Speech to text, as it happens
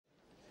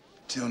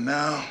Till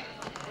now,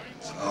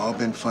 it's all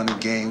been fun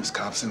and games,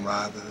 cops and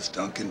robbers,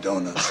 Dunkin'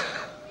 Donuts.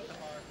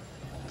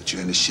 But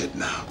you're in the shit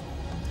now.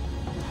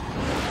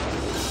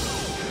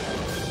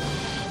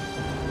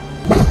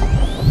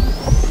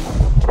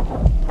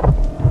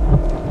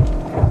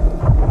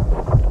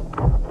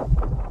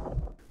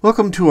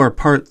 Welcome to our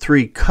Part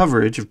 3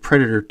 coverage of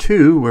Predator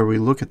 2, where we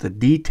look at the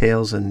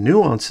details and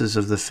nuances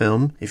of the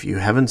film. If you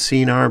haven't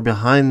seen our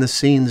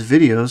behind-the-scenes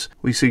videos,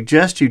 we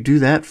suggest you do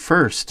that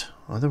first.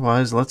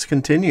 Otherwise, let's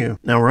continue.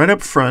 Now, right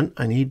up front,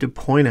 I need to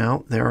point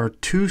out there are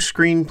two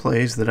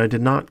screenplays that I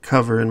did not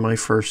cover in my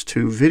first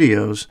two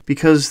videos,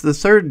 because the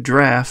third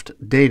draft,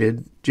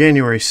 dated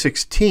January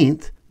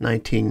 16th,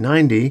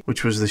 1990,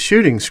 which was the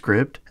shooting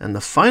script, and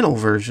the final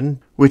version,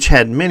 which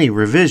had many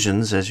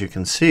revisions, as you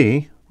can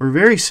see, were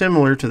very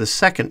similar to the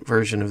second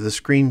version of the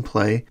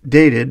screenplay,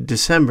 dated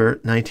December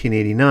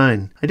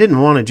 1989. I didn't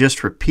want to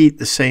just repeat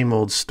the same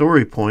old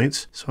story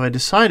points, so I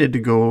decided to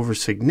go over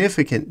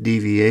significant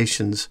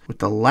deviations with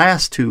the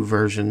last two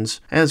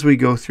versions as we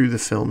go through the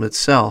film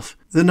itself.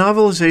 The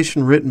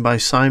novelization written by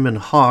Simon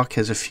Hawke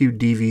has a few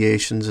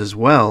deviations as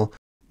well,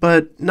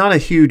 but not a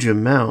huge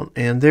amount,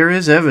 and there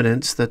is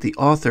evidence that the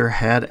author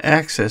had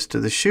access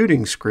to the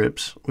shooting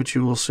scripts, which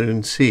you will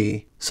soon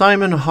see.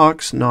 Simon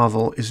Hawke's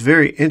novel is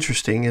very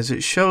interesting as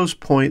it shows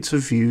points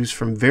of views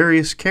from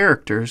various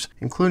characters,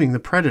 including the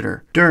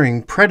Predator.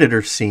 During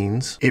Predator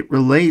scenes, it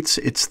relates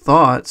its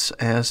thoughts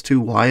as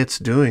to why it's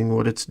doing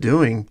what it's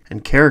doing,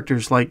 and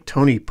characters like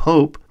Tony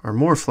Pope are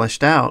more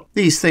fleshed out.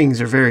 These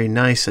things are very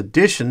nice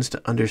additions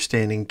to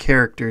understanding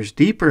characters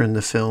deeper in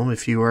the film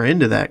if you are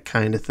into that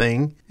kind of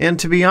thing. And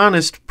to be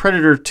honest,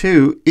 Predator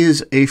 2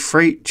 is a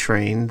freight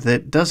train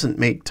that doesn't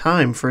make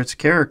time for its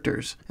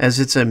characters, as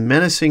it's a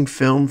menacing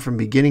film from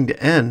beginning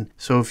to end.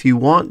 So if you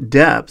want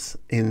depth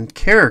in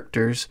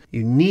characters,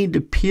 you need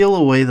to peel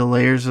away the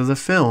layers of the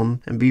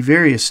film and be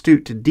very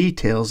astute to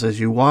details as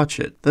you watch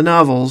it. The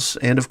novels,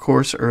 and of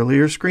course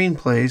earlier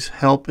screenplays,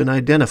 help in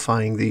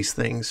identifying these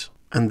things.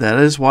 And that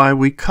is why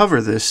we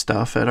cover this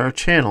stuff at our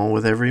channel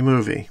with every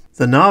movie.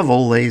 The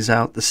novel lays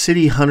out the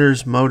city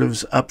hunter's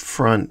motives up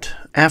front.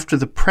 After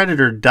the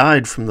Predator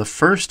died from the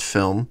first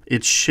film,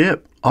 its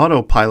ship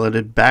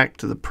autopiloted back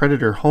to the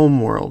Predator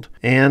homeworld,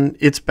 and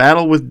its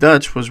battle with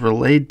Dutch was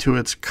relayed to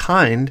its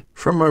kind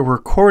from a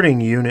recording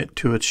unit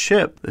to its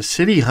ship. The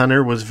city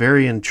hunter was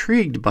very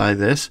intrigued by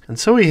this, and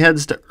so he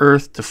heads to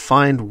Earth to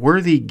find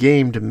worthy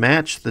game to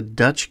match the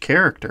Dutch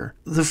character.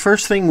 The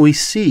first thing we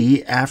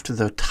see after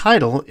the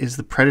title is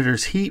the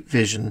Predator's heat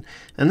vision,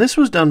 and this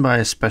was done by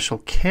a special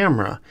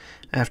camera.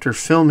 After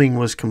filming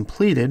was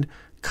completed,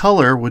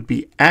 color would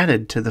be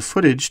added to the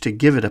footage to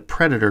give it a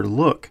Predator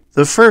look.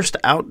 The first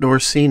outdoor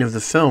scene of the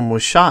film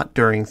was shot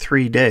during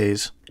 3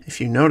 days. If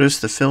you notice,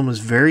 the film is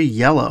very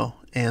yellow,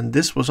 and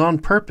this was on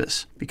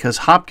purpose, because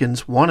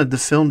Hopkins wanted the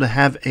film to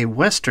have a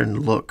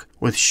Western look,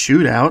 with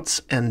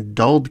shootouts and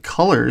dulled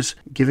colors,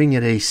 giving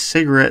it a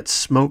cigarette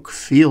smoke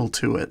feel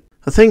to it.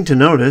 A thing to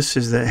notice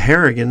is that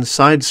Harrigan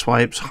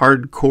sideswipes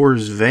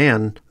Hardcore's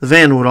van. The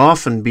van would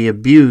often be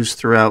abused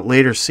throughout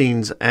later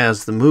scenes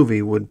as the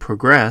movie would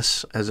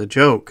progress as a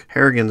joke.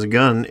 Harrigan's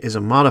gun is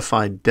a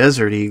modified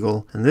Desert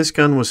Eagle, and this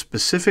gun was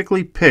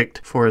specifically picked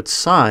for its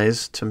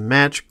size to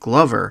match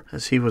Glover,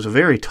 as he was a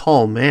very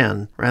tall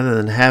man. Rather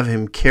than have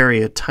him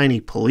carry a tiny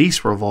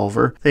police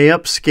revolver, they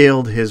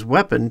upscaled his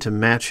weapon to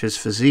match his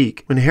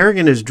physique. When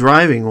Harrigan is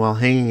driving while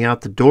hanging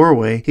out the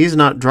doorway, he's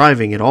not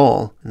driving at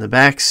all. In the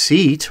back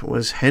seat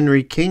was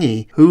Henri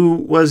Kingi, who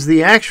was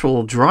the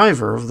actual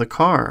driver of the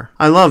car.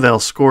 I love El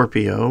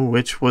Scorpio,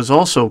 which was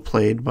also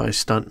played by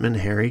stuntman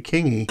Henri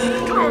Kingi.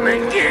 Come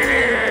and get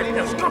it!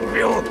 El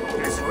Scorpio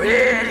is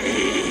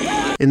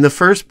ready! In the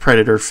first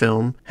Predator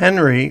film,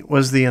 Henry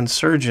was the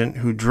insurgent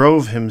who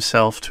drove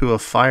himself to a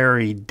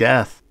fiery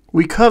death.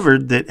 We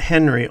covered that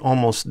Henry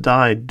almost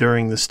died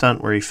during the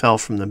stunt where he fell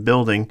from the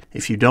building.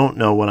 If you don't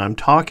know what I'm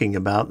talking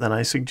about, then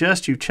I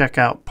suggest you check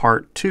out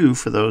Part 2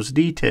 for those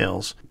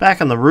details. Back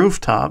on the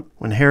rooftop,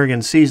 when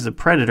Harrigan sees the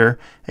Predator,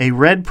 a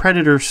red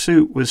Predator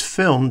suit was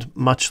filmed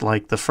much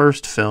like the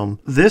first film.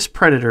 This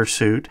Predator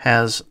suit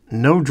has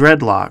no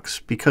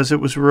dreadlocks because it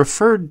was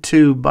referred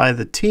to by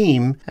the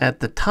team at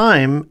the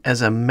time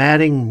as a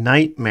matting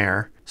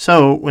nightmare.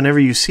 So, whenever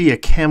you see a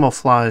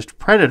camouflaged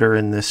Predator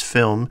in this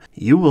film,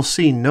 you will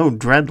see no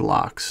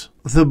dreadlocks.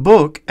 The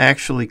book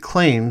actually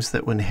claims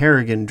that when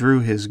Harrigan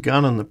drew his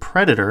gun on the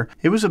Predator,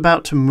 it was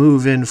about to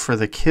move in for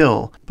the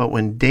kill, but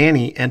when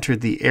Danny entered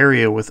the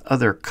area with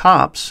other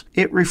cops,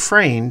 it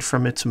refrained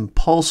from its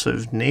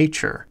impulsive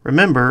nature.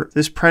 Remember,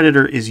 this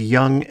Predator is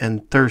young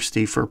and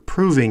thirsty for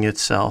proving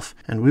itself,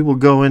 and we will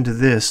go into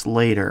this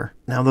later.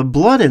 Now, the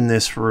blood in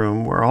this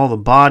room, where all the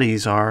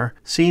bodies are,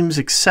 seems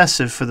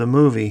excessive for the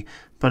movie,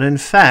 but in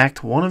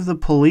fact, one of the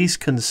police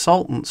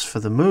consultants for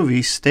the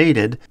movie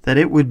stated that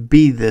it would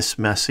be this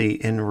messy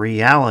in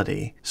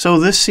reality. So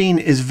this scene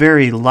is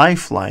very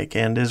lifelike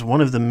and is one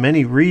of the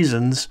many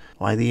reasons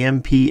why the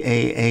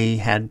MPAA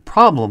had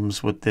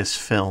problems with this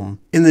film.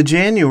 In the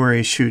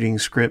January shooting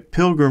script,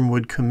 Pilgrim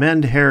would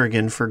commend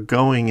Harrigan for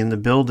going in the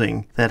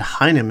building that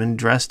Heineman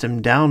dressed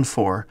him down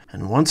for,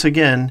 and once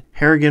again,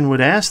 Harrigan would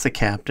ask the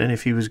captain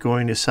if he was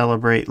going to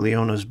celebrate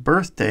Leona's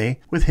birthday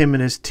with him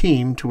and his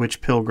team, to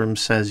which Pilgrim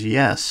says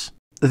yes.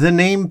 The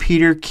name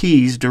Peter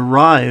Keyes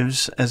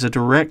derives as a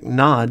direct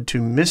nod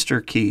to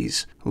Mr.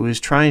 Keyes, who is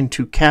trying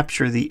to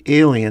capture the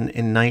alien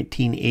in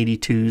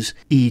 1982's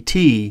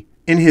E.T.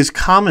 In his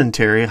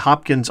commentary,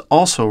 Hopkins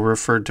also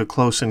referred to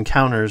Close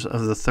Encounters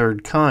of the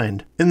Third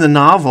Kind. In the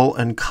novel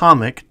and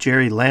comic,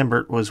 Jerry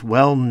Lambert was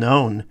well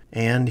known,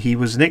 and he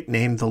was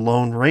nicknamed the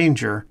Lone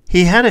Ranger.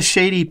 He had a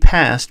shady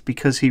past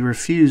because he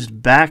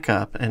refused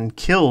backup and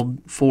killed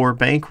 4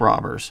 bank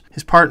robbers.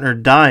 His partner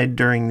died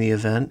during the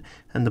event,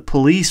 and the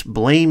police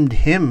blamed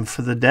him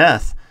for the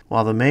death,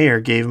 while the mayor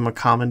gave him a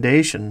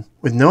commendation.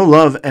 With no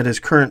love at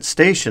his current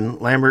station,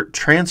 Lambert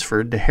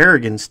transferred to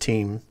Harrigan's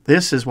team.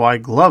 This is why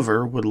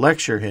Glover would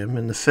lecture him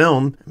in the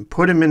film and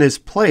put him in his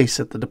place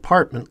at the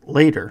department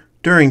later.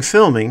 During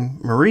filming,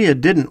 Maria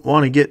didn't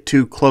want to get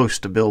too close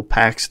to Bill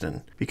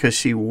Paxton because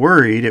she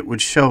worried it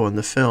would show in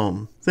the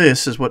film.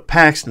 This is what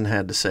Paxton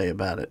had to say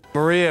about it.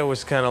 Maria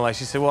was kind of like,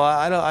 she said, well,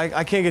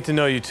 I can't get to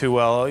know you too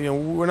well. You know,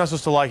 we're not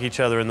supposed to like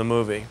each other in the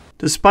movie.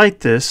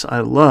 Despite this,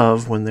 I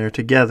love when they're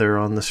together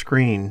on the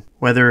screen.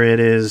 Whether it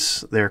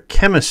is their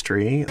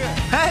chemistry...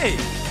 Hey!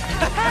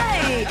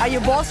 Hey! Are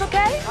your balls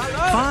okay?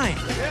 Fine.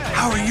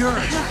 How are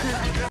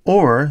yours?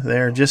 Or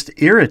they're just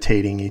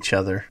irritating each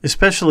other.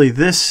 Especially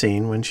this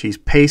scene when she's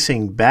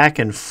pacing back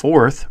and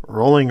forth,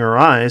 rolling her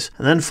eyes,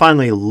 and then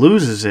finally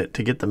loses it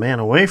to get the man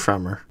away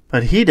from her.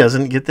 But he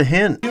doesn't get the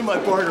hint. You and my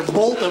partner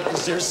bolt up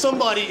because there's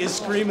somebody is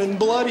screaming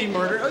bloody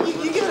murder. Oh,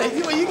 you gotta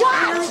hear this.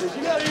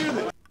 You gotta hear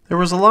this. There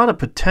was a lot of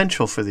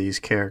potential for these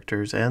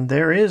characters, and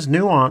there is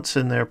nuance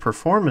in their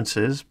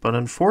performances, but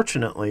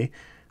unfortunately,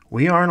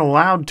 we aren't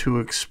allowed to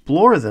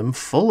explore them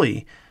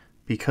fully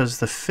because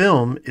the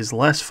film is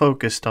less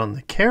focused on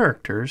the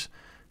characters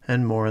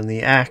and more on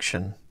the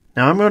action.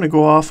 Now I'm going to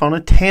go off on a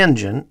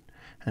tangent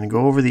and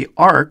go over the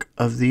arc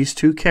of these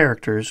 2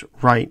 characters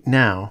right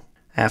now.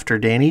 After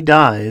Danny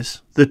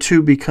dies, the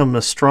 2 become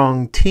a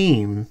strong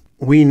team.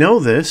 We know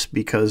this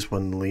because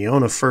when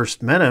Leona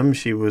first met him,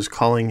 she was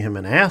calling him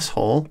an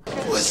asshole.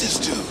 What's this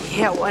dude?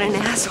 Yeah, what an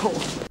asshole.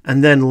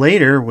 And then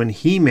later, when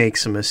he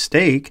makes a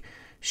mistake,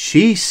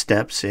 she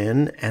steps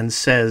in and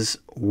says,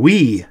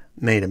 "We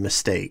made a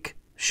mistake,"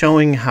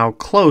 showing how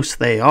close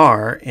they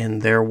are in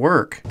their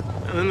work.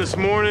 And then this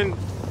morning,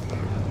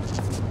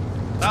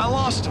 I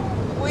lost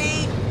him.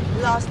 We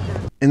lost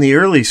him. In the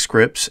early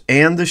scripts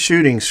and the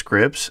shooting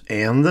scripts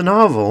and the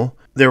novel,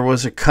 there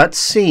was a cut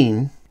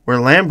scene where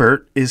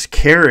Lambert is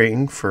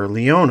caring for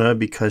Leona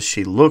because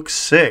she looks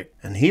sick,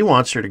 and he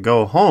wants her to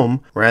go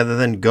home rather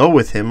than go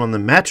with him on the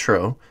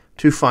metro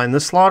to find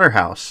the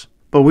slaughterhouse.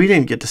 But we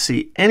didn't get to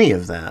see any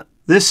of that.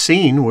 This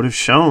scene would have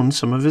shown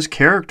some of his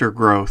character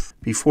growth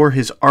before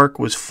his arc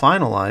was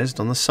finalized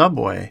on the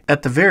subway.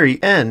 At the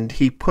very end,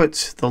 he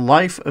puts the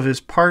life of his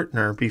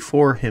partner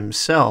before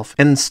himself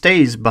and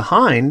stays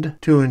behind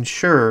to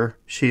ensure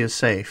she is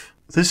safe.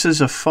 This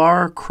is a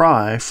far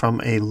cry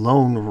from a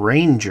Lone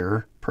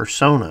Ranger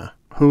persona,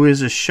 who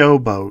is a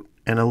showboat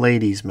and a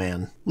ladies'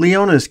 man.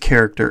 Leona's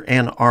character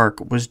and arc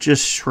was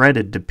just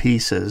shredded to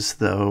pieces,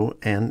 though,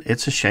 and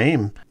it's a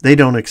shame. They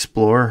don't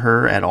explore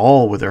her at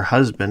all with her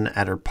husband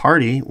at her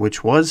party,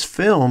 which was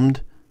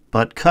filmed,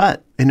 but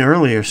cut. In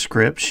earlier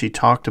scripts, she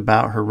talked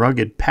about her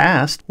rugged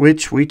past,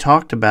 which we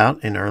talked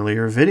about in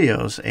earlier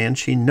videos, and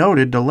she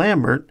noted to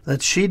Lambert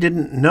that she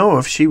didn't know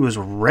if she was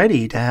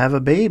ready to have a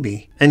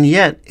baby. And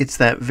yet, it's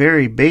that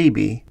very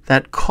baby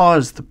that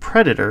caused the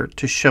Predator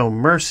to show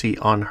mercy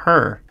on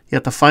her.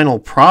 Yet the final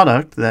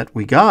product that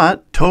we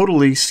got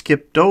totally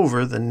skipped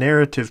over the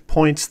narrative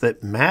points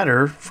that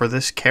matter for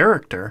this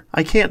character.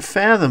 I can't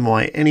fathom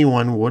why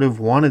anyone would have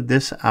wanted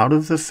this out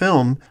of the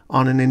film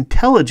on an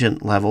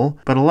intelligent level,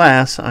 but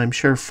alas, I'm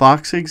sure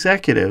Fox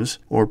executives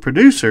or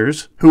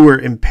producers who were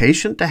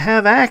impatient to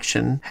have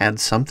action had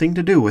something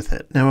to do with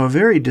it. Now, a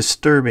very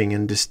disturbing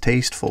and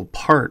distasteful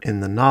part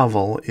in the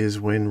novel is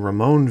when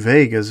Ramon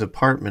Vega's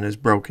apartment is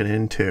broken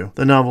into.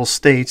 The novel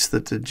states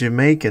that the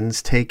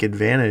Jamaicans take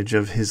advantage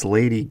of his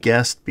lady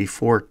guest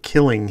before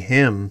killing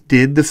him.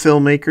 Did the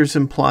filmmakers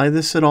imply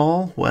this at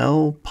all?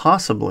 Well,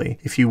 possibly.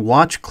 If you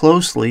watch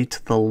closely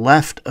to the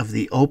left of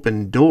the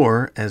open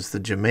door as the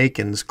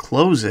Jamaicans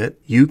close it,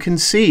 you can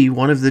see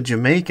one of the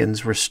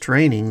Jamaicans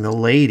restraining the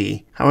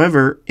lady.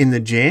 However, in the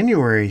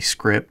January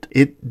script,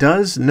 it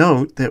does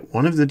note that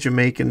one of the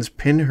Jamaicans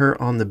pinned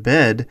her on the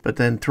bed, but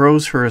then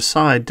throws her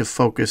aside to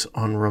focus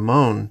on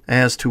Ramon.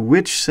 As to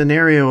which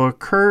scenario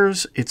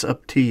occurs, it's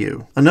up to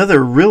you.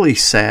 Another really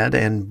sad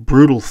and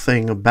brutal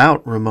thing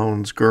about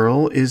Ramon's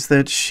girl is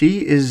that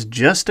she is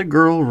just a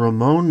girl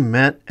Ramon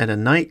met at a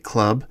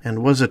nightclub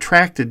and was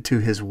attracted to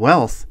his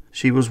wealth.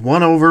 She was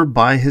won over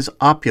by his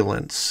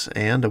opulence,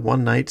 and a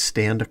one-night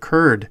stand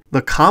occurred.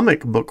 The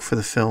comic book for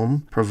the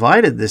film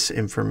provided this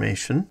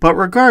information, but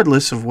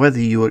regardless of whether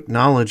you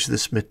acknowledge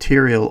this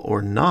material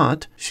or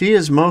not, she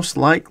is most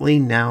likely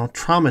now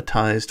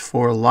traumatized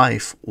for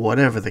life,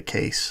 whatever the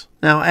case.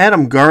 Now,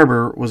 Adam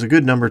Garber was a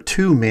good number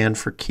 2 man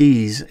for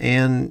Keyes,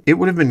 and it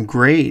would have been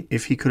great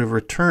if he could have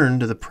returned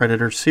to the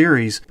Predator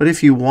series. But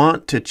if you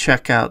want to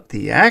check out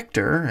the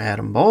actor,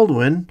 Adam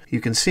Baldwin,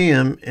 you can see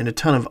him in a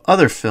ton of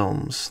other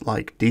films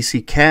like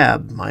DC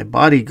Cab, My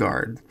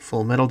Bodyguard,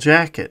 Full Metal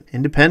Jacket,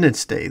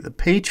 Independence Day, The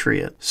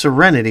Patriot,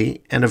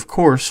 Serenity, and of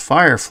course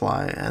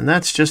Firefly, and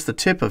that's just the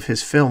tip of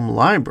his film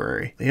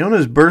library.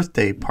 Leona's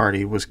birthday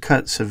party was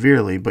cut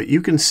severely, but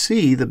you can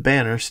see the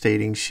banner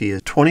stating she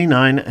is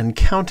 29 and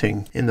counting.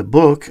 In the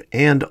book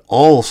and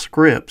all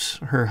scripts,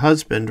 her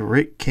husband,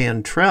 Rick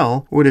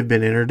Cantrell, would have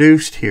been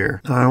introduced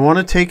here. Now, I want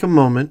to take a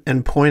moment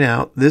and point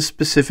out this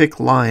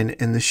specific line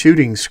in the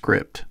shooting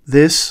script.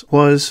 This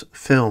was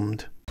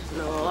filmed.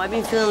 No, I've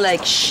been feeling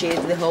like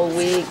shit the whole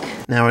week.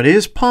 Now, it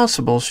is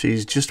possible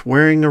she's just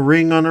wearing a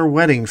ring on her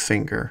wedding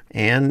finger,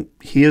 and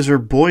he is her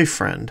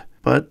boyfriend,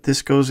 but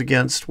this goes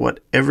against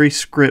what every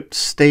script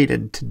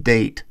stated to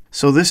date.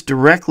 So this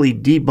directly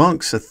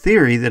debunks a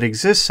theory that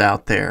exists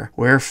out there,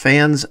 where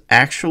fans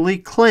actually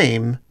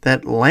claim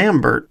that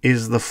Lambert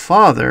is the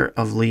father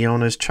of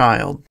Leona's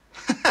child.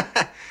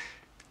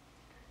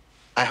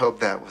 I hope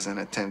that was an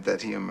attempt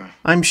at humor.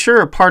 I'm sure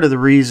a part of the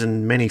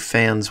reason many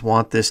fans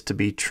want this to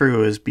be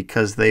true is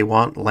because they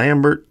want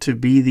Lambert to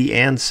be the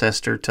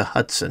ancestor to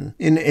Hudson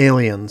in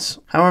Aliens.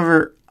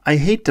 However, I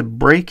hate to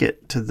break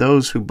it to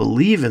those who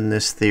believe in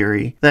this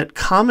theory that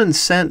common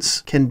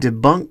sense can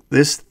debunk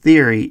this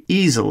theory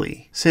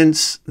easily,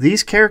 since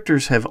these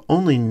characters have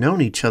only known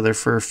each other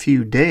for a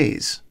few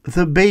days.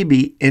 The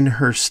baby in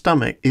her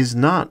stomach is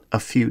not a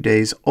few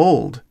days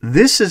old.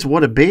 This is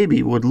what a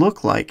baby would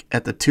look like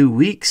at the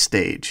 2-week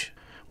stage.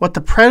 What the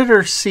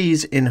Predator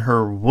sees in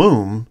her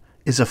womb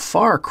is a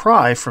far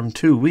cry from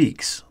 2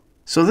 weeks.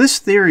 So this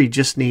theory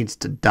just needs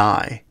to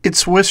die.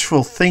 It's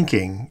wishful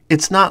thinking.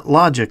 It's not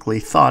logically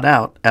thought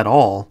out at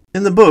all.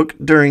 In the book,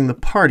 during the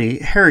party,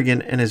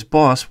 Harrigan and his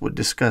boss would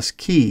discuss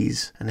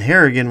Keyes, and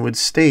Harrigan would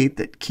state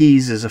that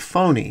Keyes is a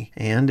phony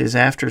and is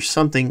after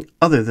something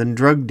other than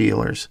drug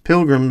dealers.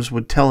 Pilgrims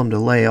would tell him to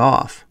lay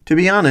off. To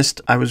be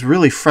honest, I was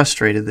really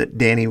frustrated that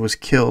Danny was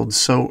killed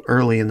so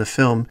early in the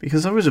film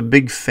because I was a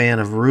big fan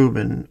of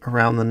Ruben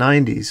around the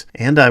 90s,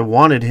 and I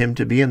wanted him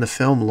to be in the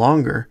film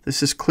longer.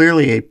 This is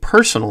clearly a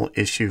personal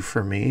issue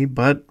for me,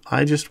 but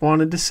I just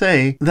wanted to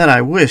say that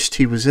I wished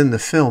he was in the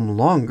film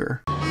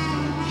longer.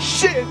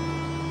 Shit!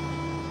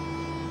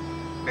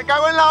 Me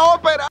cago en la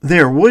ópera!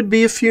 There would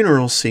be a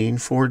funeral scene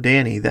for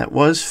Danny that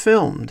was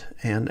filmed,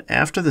 and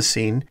after the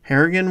scene,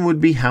 Harrigan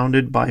would be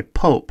hounded by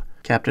Pope.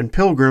 Captain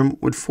Pilgrim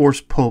would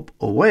force Pope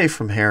away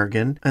from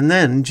Harrigan, and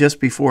then, just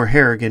before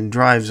Harrigan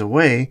drives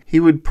away, he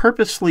would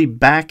purposely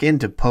back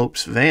into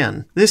Pope's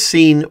van. This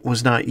scene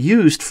was not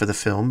used for the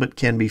film, but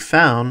can be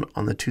found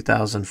on the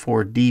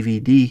 2004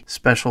 DVD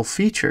special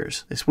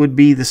features. This would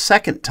be the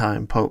second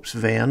time Pope's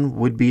van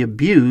would be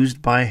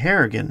abused by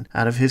Harrigan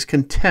out of his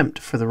contempt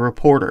for the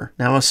reporter.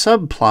 Now, a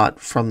subplot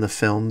from the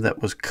film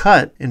that was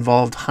cut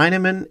involved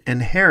Heineman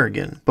and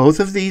Harrigan. Both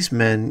of these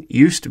men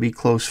used to be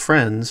close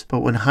friends,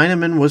 but when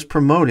Heineman was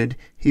promoted,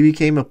 he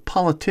became a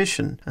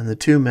politician, and the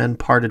two men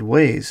parted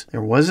ways.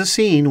 There was a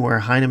scene where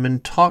Heineman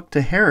talked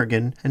to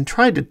Harrigan and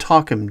tried to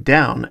talk him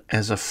down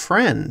as a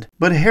friend,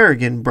 but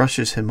Harrigan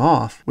brushes him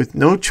off. With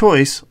no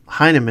choice,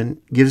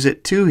 Heineman gives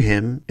it to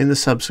him in the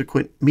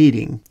subsequent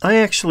meeting. I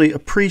actually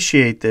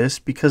appreciate this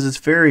because it's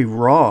very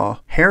raw.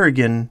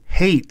 Harrigan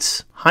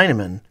hates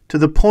Heineman to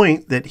the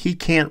point that he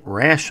can't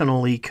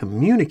rationally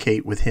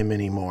communicate with him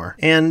anymore.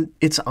 And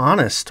it's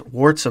honest,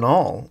 warts and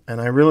all, and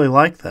I really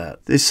like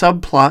that. The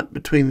subplot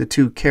between the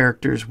two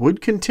characters would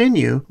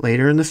continue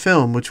later in the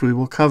film, which we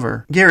will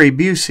cover. Gary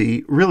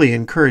Busey really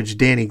encouraged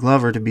Danny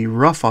Glover to be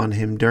rough on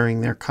him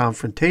during their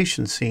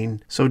confrontation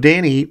scene, so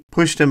Danny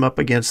pushed him up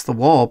against the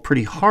wall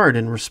pretty hard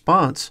in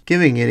response,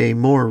 giving it a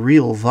more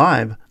real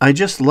vibe. I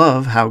just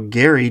love how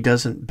Gary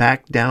doesn't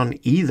back down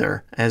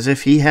either, as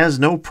if he has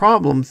no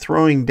problem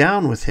throwing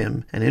down with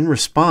him, and in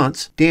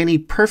response, Danny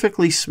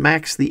perfectly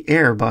smacks the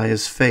air by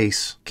his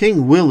face.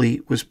 King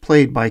Willie was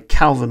played by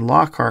Calvin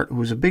Lockhart, who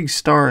was a big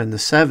star in the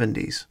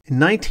 70s. In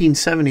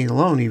 1970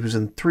 alone, he was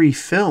in 3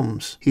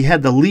 films. He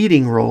had the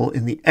leading role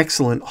in the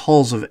excellent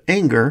Halls of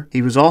Anger.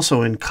 He was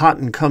also in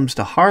Cotton Comes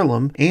to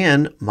Harlem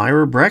and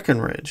Myra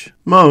Breckinridge.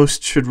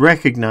 Most should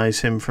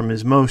recognize him from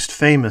his most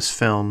famous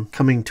film,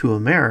 Coming to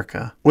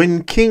America.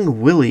 When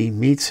King Willie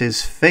meets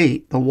his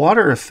fate, the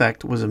water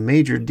effect was a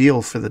major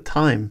deal for the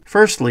time.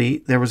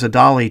 Firstly, there was a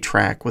dolly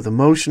track with a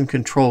motion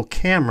control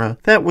camera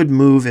that would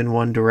move in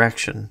one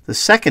direction. The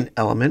second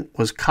element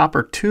was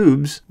copper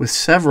tubes with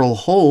several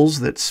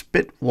holes that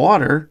spit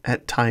water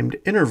at timed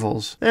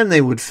intervals. Then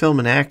they would film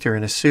an actor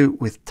in a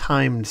suit with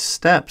timed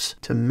steps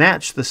to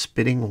match the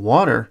spitting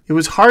water. It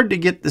was hard to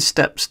get the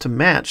steps to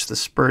match the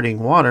spurting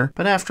water,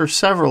 Predator, but after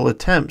several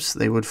attempts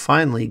they would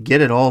finally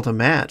get it all to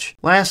match.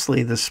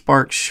 Lastly, the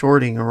sparks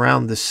shorting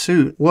around the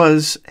suit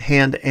was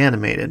hand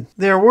animated.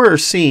 There were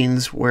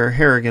scenes where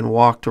Harrigan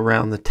walked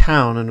around the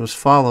town and was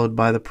followed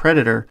by the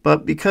Predator,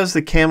 but because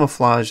the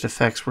camouflaged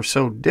effects were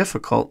so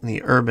difficult in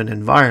the urban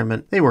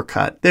environment, they were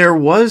cut. There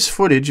was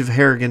footage of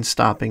Harrigan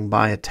stopping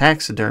by a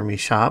taxidermy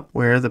shop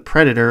where the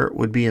Predator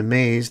would be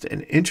amazed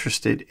and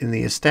interested in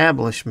the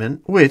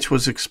establishment, which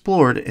was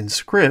explored in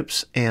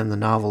scripts and the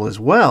novel as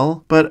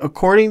well, but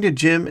according to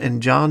Jim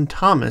and John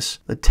Thomas,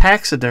 the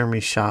taxidermy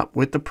shop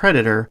with the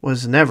Predator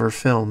was never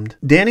filmed.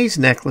 Danny's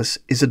necklace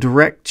is a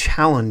direct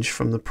challenge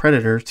from the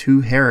Predator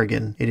to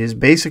Harrigan. It is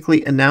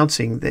basically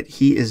announcing that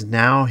he is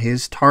now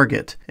his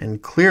target,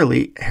 and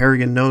clearly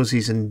Harrigan knows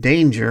he's in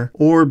danger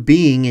or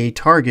being a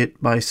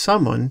target by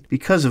someone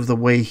because of the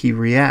way he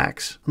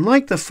reacts.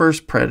 Unlike the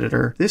first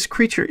Predator, this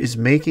creature is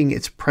making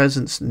its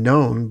presence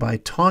known by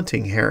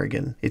taunting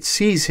Harrigan. It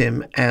sees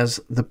him as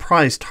the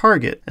prize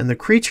target, and the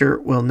creature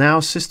will now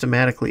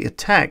systematically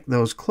attack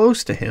those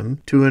close to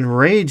him to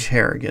enrage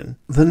Harrigan.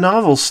 The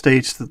novel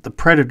states that the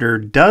Predator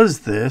does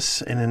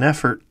this in an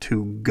effort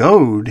to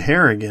goad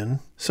Harrigan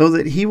so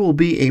that he will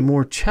be a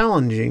more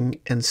challenging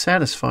and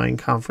satisfying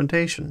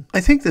confrontation.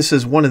 I think this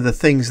is one of the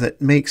things that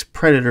makes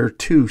Predator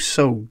 2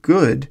 so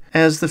good,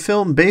 as the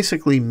film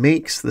basically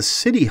makes the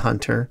city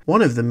hunter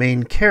one of the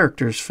main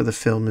characters for the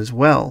film as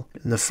well.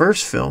 In the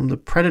first film, the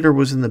Predator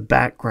was in the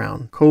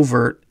background,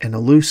 covert and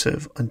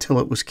elusive, until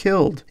it was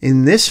killed.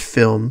 In this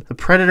film, the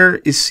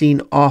Predator is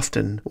seen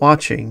often,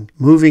 watching,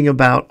 moving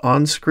about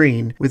on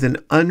screen with an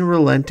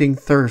unrelenting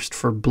thirst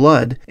for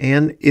blood,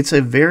 and it's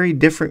a very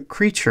different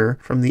creature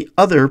from the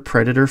other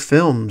Predator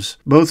films.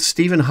 Both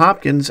Stephen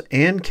Hopkins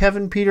and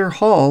Kevin Peter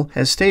Hall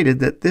has stated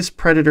that this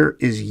Predator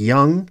is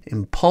young,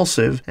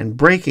 impulsive, and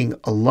breaking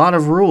a lot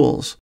of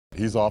rules.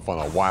 He's off on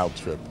a wild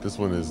trip. This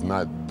one is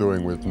not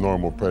doing what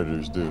normal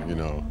predators do,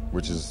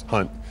 which is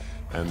hunt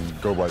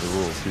and go by the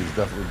rules. He's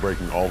definitely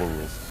breaking all the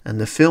rules. And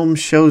the film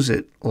shows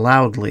it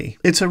loudly.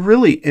 It's a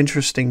really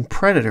interesting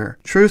Predator.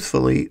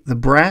 Truthfully, the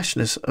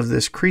brashness of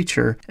this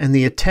creature and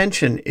the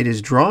attention it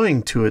is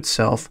drawing to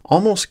itself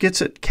almost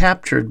gets it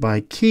captured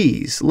by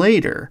keys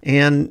later,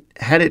 and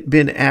had it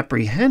been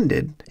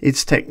apprehended,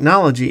 its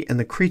technology and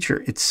the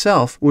creature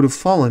itself would have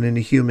fallen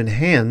into human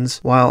hands,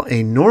 while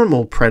a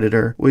normal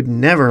Predator would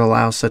never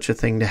allow such a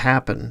thing to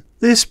happen.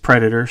 This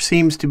Predator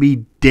seems to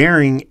be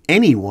daring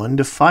anyone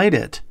to fight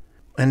it,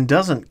 and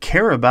doesn't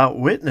care about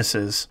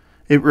witnesses.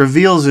 It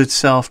reveals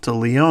itself to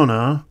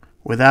Leona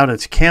without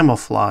its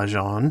camouflage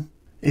on.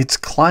 It's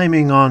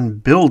climbing on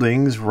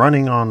buildings,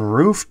 running on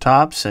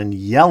rooftops, and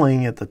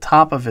yelling at the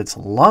top of its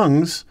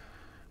lungs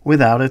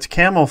without its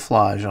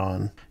camouflage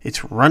on.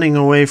 It's running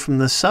away from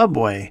the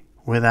subway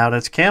without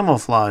its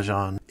camouflage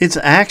on. Its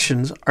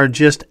actions are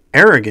just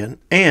arrogant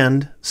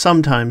and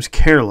sometimes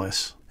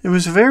careless. It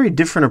was a very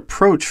different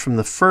approach from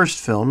the first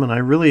film, and I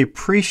really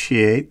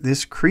appreciate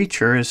this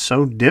creature is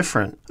so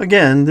different.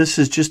 Again, this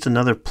is just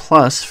another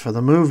plus for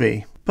the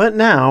movie. But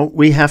now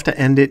we have to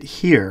end it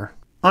here.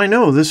 I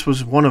know this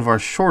was one of our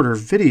shorter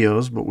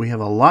videos, but we have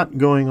a lot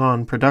going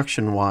on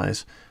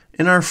production-wise.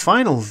 In our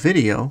final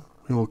video,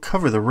 we will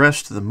cover the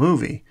rest of the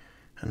movie,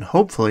 and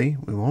hopefully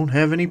we won't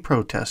have any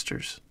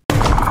protesters.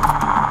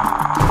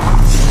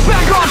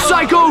 Back off,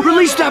 psycho!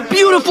 Release that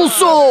beautiful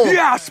soul!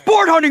 Yeah,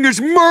 sport hunting is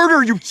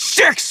murder, you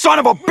sick son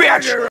of a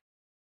bitch!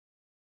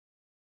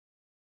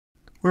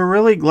 We're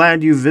really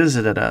glad you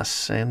visited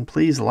us, and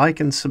please like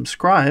and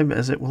subscribe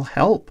as it will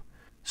help.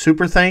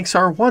 Super thanks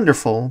are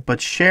wonderful,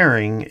 but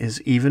sharing is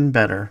even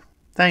better.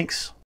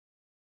 Thanks.